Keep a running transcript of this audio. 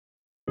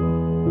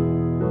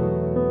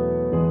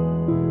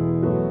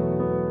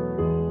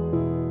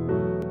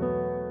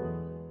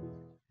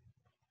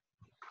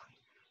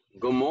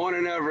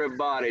morning,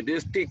 everybody.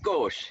 This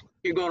Tikosh.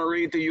 He's going to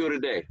read to you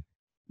today.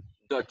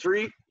 The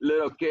Three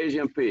Little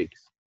Cajun Pigs.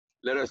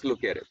 Let us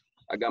look at it.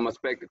 I got my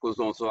spectacles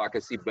on so I can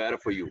see better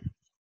for you.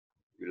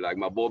 You like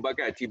my boy back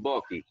at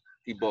Tiboki.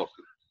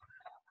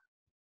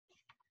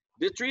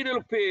 The Three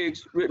Little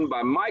Pigs, written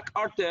by Mike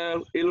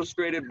Artell,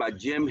 illustrated by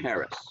Jim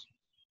Harris.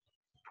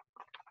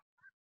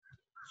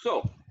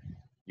 So,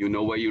 you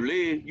know where you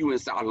live. You in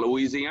South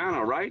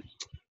Louisiana, right?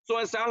 So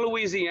in South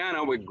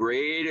Louisiana, where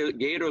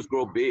gators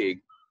grow big,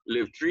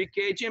 live 3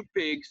 Cajun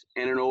pigs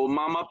and an old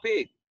mama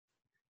pig.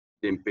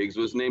 Them pigs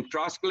was named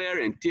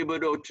Trosclair and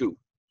Thibodeau too.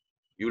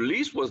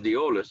 Ulysses was the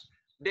oldest.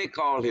 They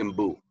called him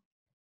Boo.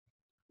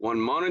 One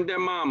morning their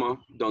mama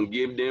done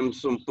give them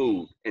some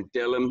food and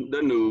tell them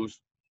the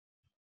news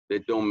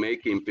that don't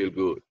make him feel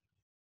good.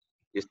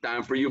 It's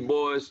time for you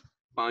boys,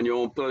 find your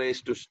own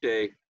place to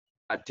stay.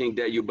 I think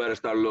that you better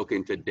start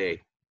looking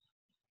today.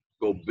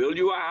 Go build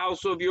you a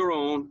house of your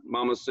own,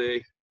 mama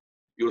say.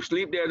 You'll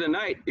sleep there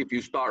tonight if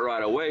you start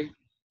right away.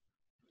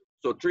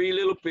 So 3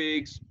 little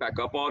pigs pack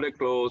up all their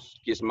clothes,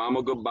 kiss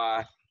mama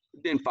goodbye,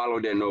 then follow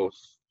their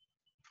nose.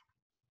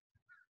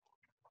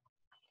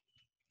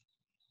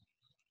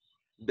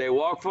 They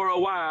walk for a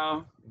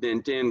while,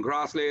 then 10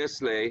 Grossley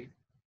sleigh.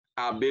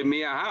 I'll build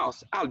me a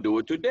house, I'll do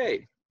it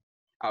today.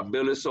 I'll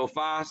build it so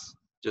fast,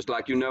 just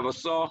like you never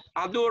saw.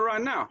 I'll do it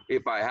right now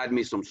if I had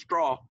me some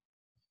straw.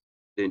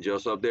 Then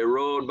just up the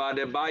road by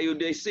the bayou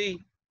they see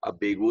a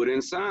big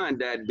wooden sign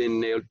that been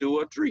nailed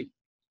to a tree.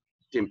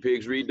 10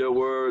 pigs read the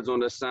words on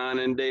the sign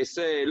and they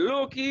say,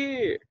 look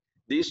here,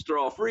 this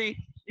straw free,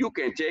 you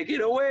can take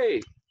it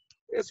away.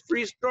 It's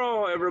free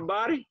straw,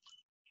 everybody.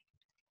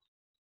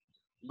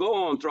 Go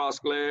on,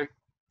 Trosclair.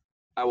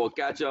 I will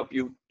catch up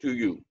to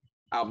you.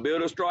 I'll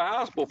build a straw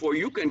house before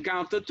you can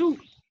count to 2.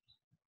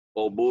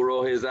 Old Boo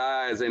roll his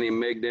eyes and he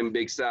make them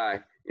big sigh.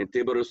 And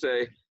Thibodeau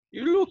say,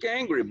 you look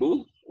angry,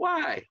 Boo.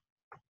 Why?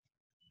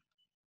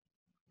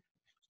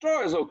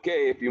 Straw is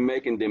okay if you're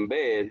making them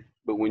bad,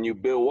 but when you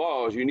build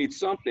walls, you need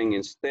something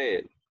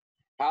instead.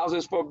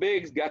 Houses for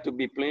pigs got to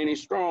be plenty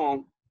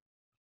strong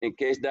in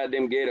case that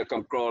them gator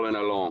come crawling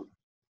along.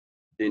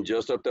 Then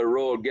just up the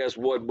road, guess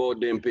what both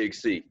them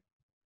pigs see?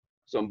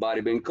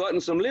 Somebody been cutting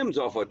some limbs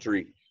off a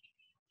tree.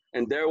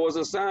 And there was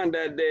a sign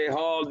that they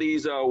haul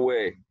these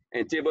away.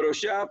 And Thibodeau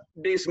shop,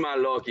 this my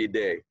lucky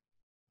day.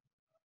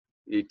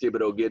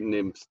 Thibodeau getting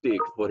them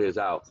sticks for his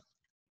house.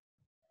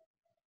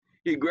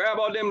 He grabbed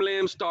all them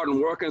limbs,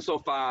 starting working so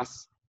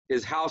fast.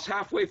 His house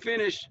halfway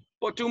finished,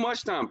 but too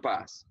much time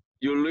passed.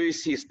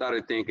 Ulysses, he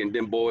started thinking,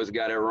 them boys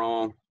got it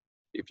wrong.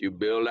 If you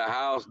build a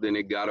house, then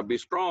it gotta be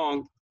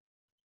strong.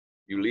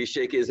 Ulysses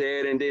shake his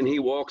head and then he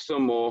walked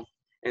some more.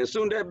 And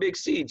soon that big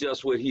C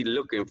just what he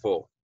looking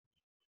for.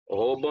 A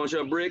whole bunch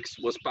of bricks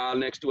was piled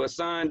next to a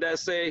sign that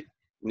say,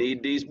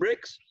 need these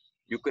bricks?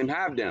 You can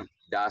have them,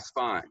 that's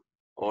fine.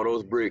 All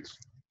those bricks,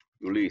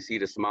 Ulysses, he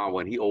the smart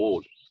one, he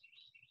old.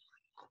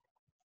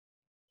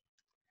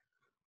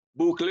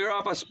 Boo clear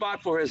off a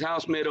spot for his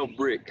house made of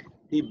brick.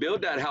 He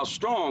built that house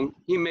strong,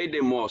 he made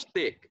them more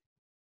thick.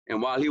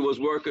 And while he was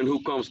working,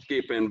 who comes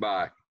skipping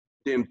by?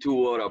 Them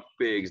 2 other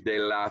pigs, they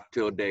laugh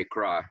till they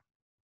cry.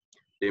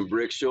 Them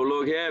bricks sure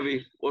look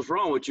heavy. What's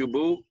wrong with you,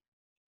 Boo?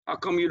 How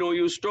come you don't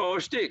use straw or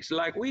sticks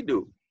like we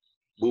do?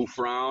 Boo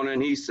frown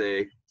and he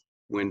say,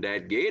 when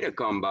that gator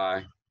come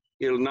by,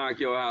 he'll knock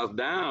your house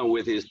down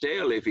with his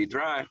tail if he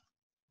try.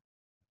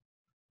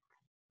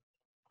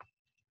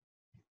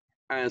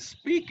 And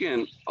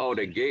speaking of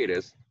the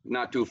gators,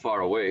 not too far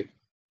away,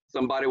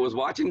 somebody was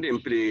watching them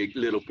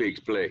little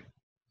pigs play.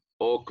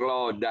 Oh,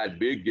 Claude, that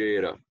big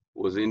gator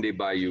was in the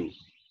bayou.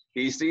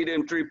 He see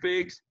them 3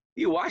 pigs,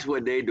 he watch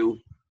what they do.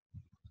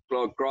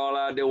 Claude crawl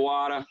out the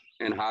water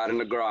and hide in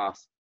the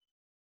grass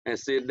and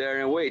sit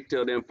there and wait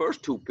till them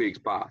first 2 pigs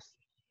pass.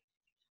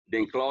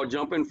 Then Claude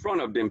jump in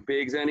front of them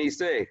pigs and he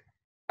say,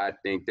 I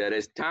think that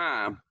it's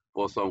time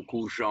for some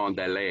couchon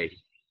de lait.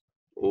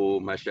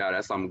 Oh, my child,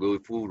 that's some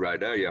good food right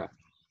there, yeah.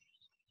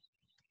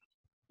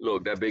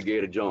 Look, that big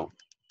gator jump.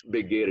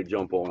 Big gator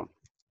jump on him.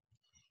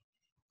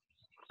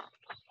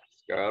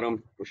 Got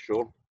him for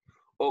sure.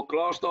 Oh,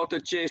 Claude started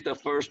to chase the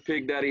first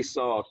pig that he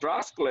saw.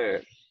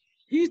 Trosclair,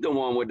 he's the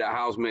one with the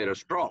house made of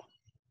straw.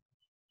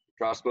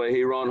 Trosclair,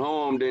 he run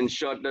home, then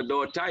shut the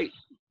door tight.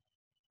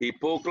 He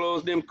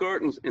close them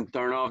curtains and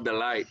turn off the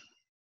light.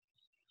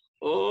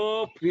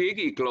 Oh,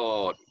 piggy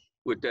Claude,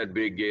 with that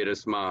big gator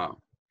smile.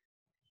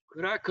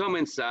 Could I come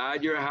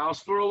inside your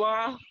house for a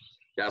while?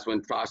 That's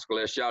when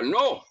Trosclair shout,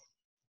 no,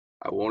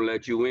 I won't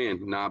let you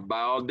in. Now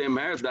by all them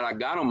hairs that I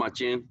got on my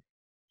chin.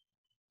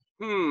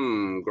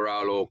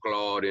 Growl old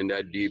Claude in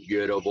that deep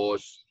gator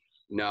voice.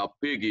 Now,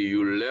 piggy,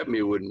 you left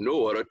me with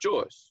no other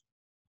choice.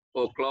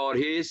 Oh, Claude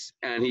hiss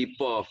and he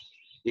puff.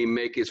 He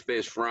make his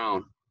face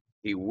frown.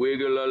 He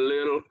wiggle a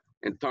little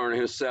and turn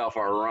himself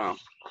around.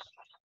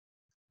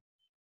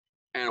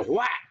 And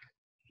whack!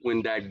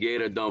 When that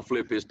gator done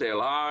flip his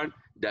tail hard,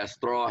 that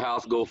straw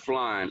house go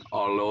flying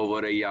all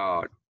over the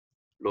yard.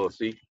 Look,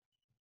 see?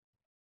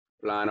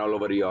 Flying all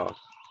over the yard.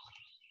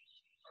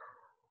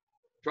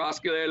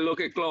 Trosclair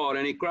look at Claude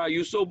and he cry,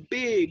 "You so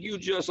big, you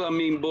just a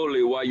mean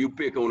bully. Why you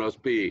pick on us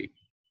pig?"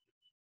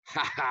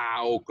 Ha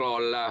ha, old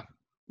Claude laugh.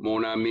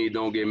 Mon ami,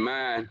 don't get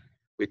mad.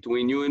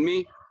 Between you and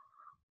me,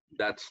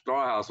 that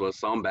straw house was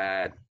some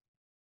bad.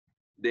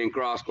 Then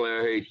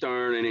Trosclair, he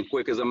turned and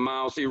quick as a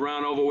mouse, he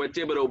ran over where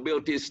Thibodeau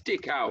built his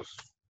stick house.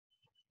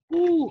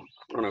 Woo,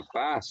 running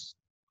fast.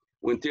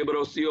 When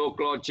Thibodeau see old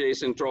Claude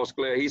chasing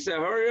Trosclair, he said,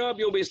 "Hurry up,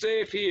 you'll be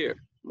safe here,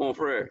 mon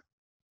frere."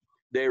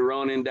 They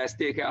run in that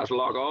stick house,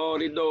 lock all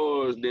the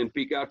doors, then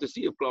peek out to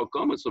see if Claude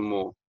coming some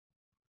more.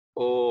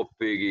 "Oh,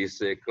 piggy,"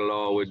 said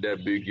Claude with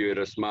that big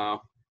gator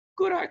smile,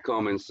 "could I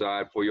come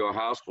inside for your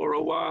house for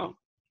a while?"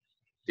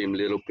 Them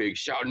little pigs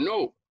shout,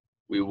 "No,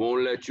 we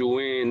won't let you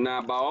in,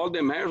 not by all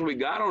them hairs we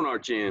got on our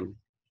chin."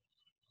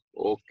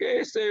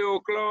 "Okay," say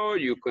old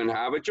Claude, "you can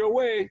have it your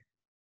way,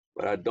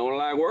 but I don't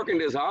like working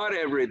this hard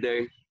every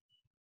day."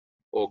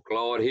 Old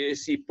Claude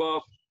hiss, he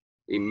puff,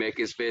 he make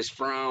his face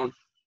frown,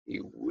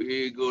 he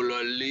wiggle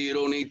a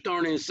little and he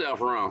turn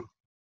himself around.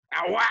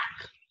 A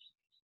whack!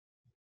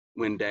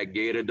 When that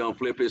gator done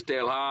flip his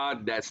tail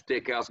hard, that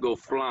stick house go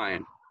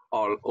flying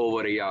all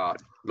over the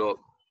yard. Look,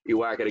 he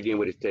whack it again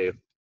with his tail.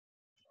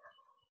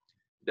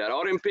 That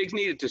all them pigs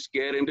needed to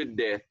scare him to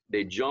death.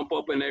 They jump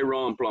up and they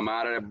run plumb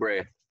out of their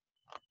breath.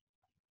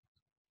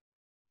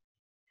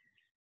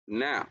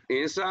 Now,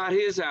 inside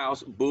his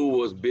house, Boo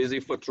was busy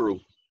for true.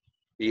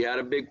 He had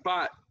a big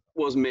pot,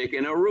 was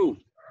making a roux.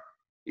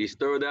 He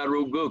stirred that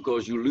roux good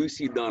because you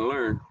Lucy done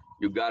learned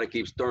you gotta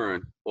keep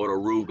stirring or the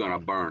roux gonna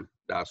burn.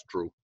 That's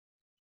true.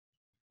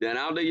 Then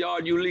out the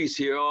yard Ulysses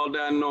hear all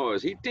that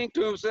noise. He think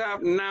to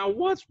himself, now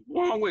what's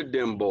wrong with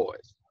them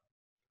boys?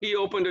 He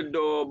opened the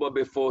door, but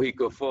before he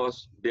could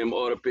fuss, them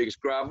other pigs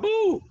cried,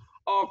 "Boo!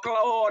 Oh,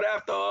 Claude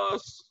after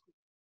us!"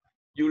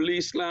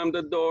 Ulysses slammed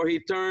the door, he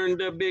turned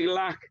the big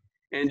lock,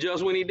 and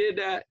just when he did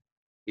that,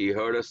 he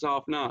heard a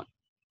soft knock.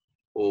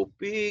 "Oh,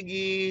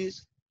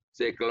 piggies,"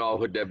 said Claude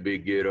with that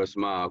big gator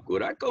smile,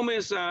 "could I come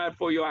inside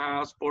for your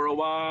house for a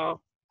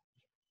while?"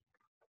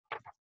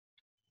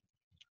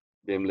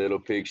 Them little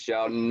pigs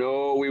shout,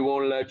 "No, we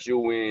won't let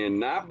you in,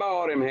 not by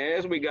all them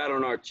hairs we got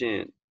on our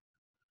chin."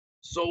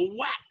 So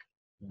whack!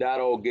 That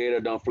old gator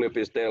done flip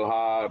his tail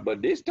hard,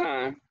 but this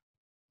time,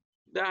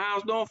 the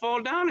house don't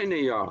fall down in the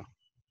yard.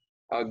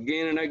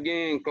 Again and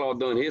again, Claude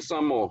done hit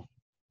some more.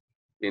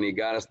 Then he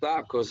gotta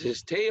stop because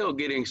his tail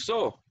getting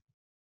sore.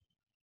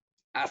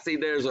 "I see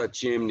there's a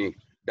chimney.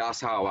 That's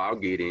how I'll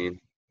get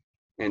in.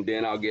 And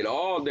then I'll get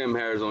all them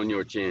hairs on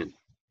your chin."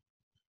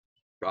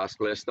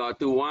 Trosclair start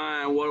to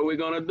whine, "What are we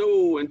gonna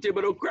do?" And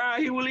Thibodeau cry,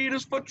 "He will eat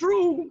us for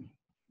true."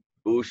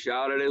 Boo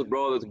shouted at his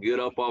brothers, "Get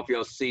up off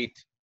your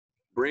seat.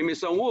 Bring me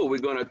some wood. We're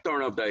gonna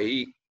turn up the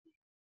heat."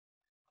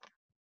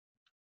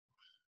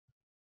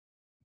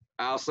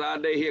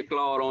 Outside, they hear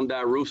Claude on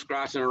that roof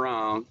scratching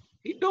around.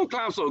 He don't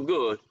climb so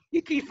good.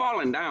 He keep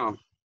falling down.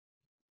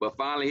 But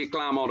finally, he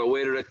climb all the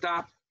way to the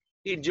top.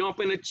 He jump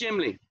in the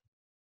chimney,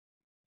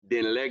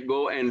 then let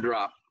go and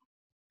drop.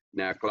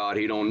 Now, Claude,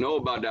 he don't know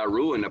about that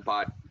roux in the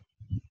pot.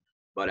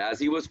 But as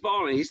he was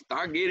falling, he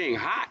start getting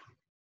hot.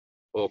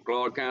 Oh,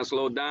 Claude can't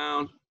slow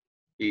down.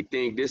 He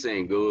think this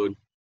ain't good.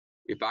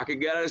 If I could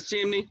get out of this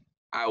chimney,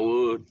 I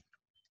would.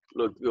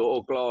 Look,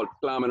 old Claude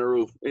climbing the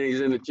roof, and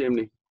he's in the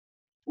chimney.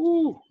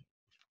 Woo!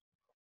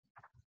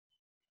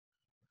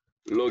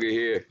 Look at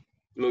here.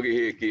 Look at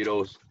here,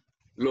 kiddos.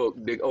 Look,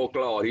 the old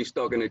Claude, he's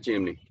stuck in the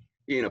chimney.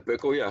 He in a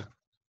pickle, yeah.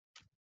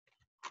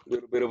 A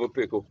little bit of a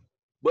pickle.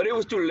 But it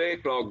was too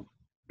late, Claude.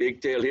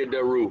 Big tail hit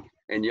the roof.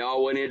 And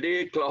y'all, when it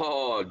did,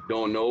 Claude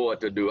don't know what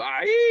to do.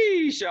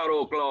 "Aye!" shout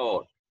old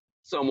Claude.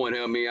 "Someone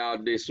help me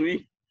out this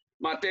week.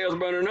 My tail's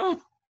burning up.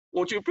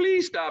 Won't you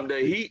please stop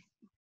the heat?"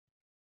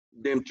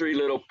 Them three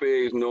little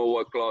pigs know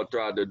what Claude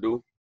tried to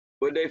do,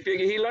 but they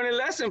figure he learned a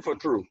lesson for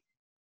true.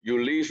 You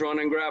at least run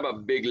and grab a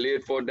big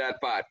lid for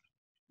that pot,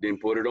 then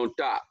put it on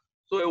top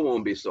so it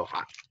won't be so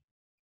hot.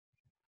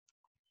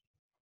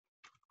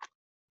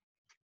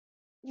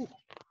 Ooh,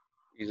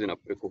 he's in a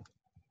pickle.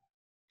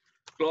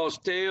 Claude's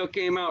tail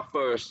came out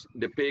first.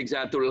 The pigs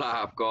had to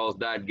laugh because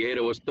that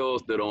gator was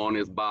toasted on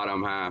his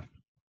bottom half.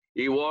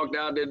 He walked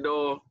out the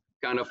door,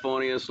 kind of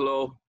funny and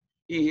slow.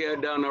 He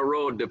headed down the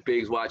road. The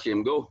pigs watch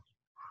him go.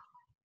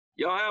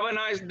 "Y'all have a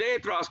nice day,"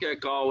 Trosclair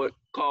called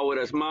with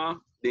a smile.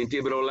 Then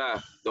Thibodeau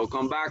laughed. "They'll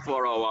come back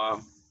for a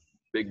while."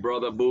 Big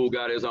brother Boo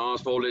got his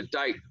arms folded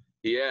tight.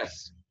 He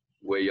asked,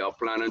 "Where y'all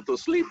planning to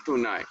sleep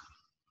tonight?"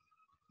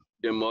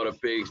 Them other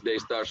pigs, they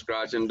start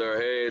scratching their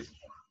heads.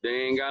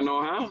 They ain't got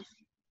no house.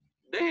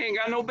 They ain't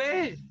got no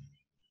bed.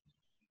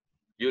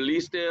 "You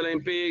least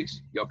stealing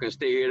pigs, y'all can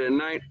stay here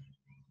tonight,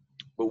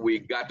 but we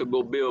got to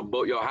go build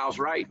your house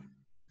right."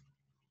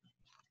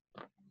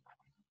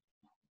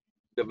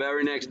 The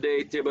very next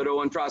day,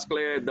 Thibodeau and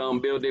Trosclair done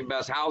build the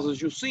best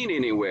houses you've seen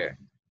anywhere.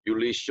 You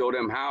at least show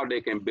them how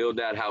they can build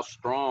that house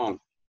strong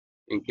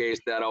in case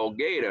that old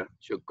gator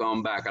should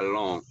come back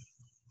along.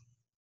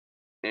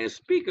 And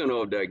speaking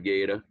of that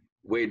gator,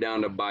 way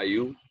down the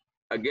bayou,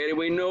 a gator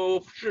we know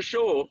for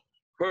sure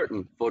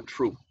hurting for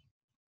true.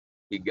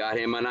 He got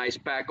him a nice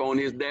pack on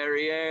his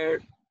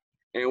derriere.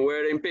 And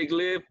where them pigs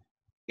live,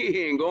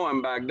 he ain't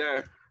going back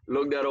there.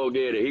 Look that old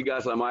gator. He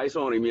got some ice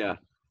on him, yeah.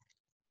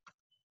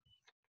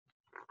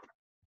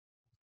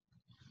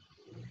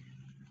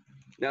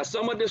 Now,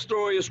 some of this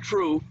story is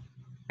true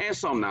and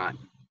some not.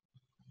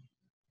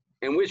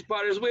 And which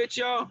part is which,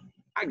 y'all?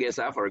 I guess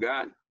I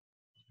forgot.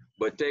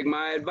 But take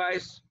my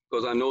advice,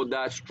 because I know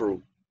that's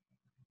true.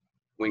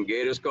 When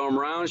gators come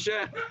around,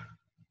 Shat,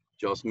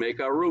 just make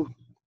a route.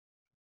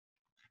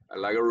 I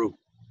like a route.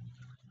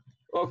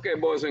 Okay,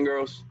 boys and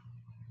girls.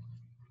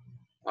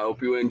 I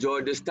hope you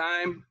enjoyed this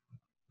time.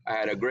 I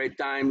had a great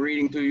time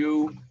reading to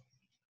you.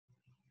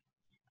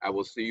 I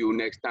will see you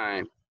next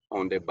time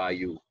on the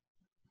Bayou.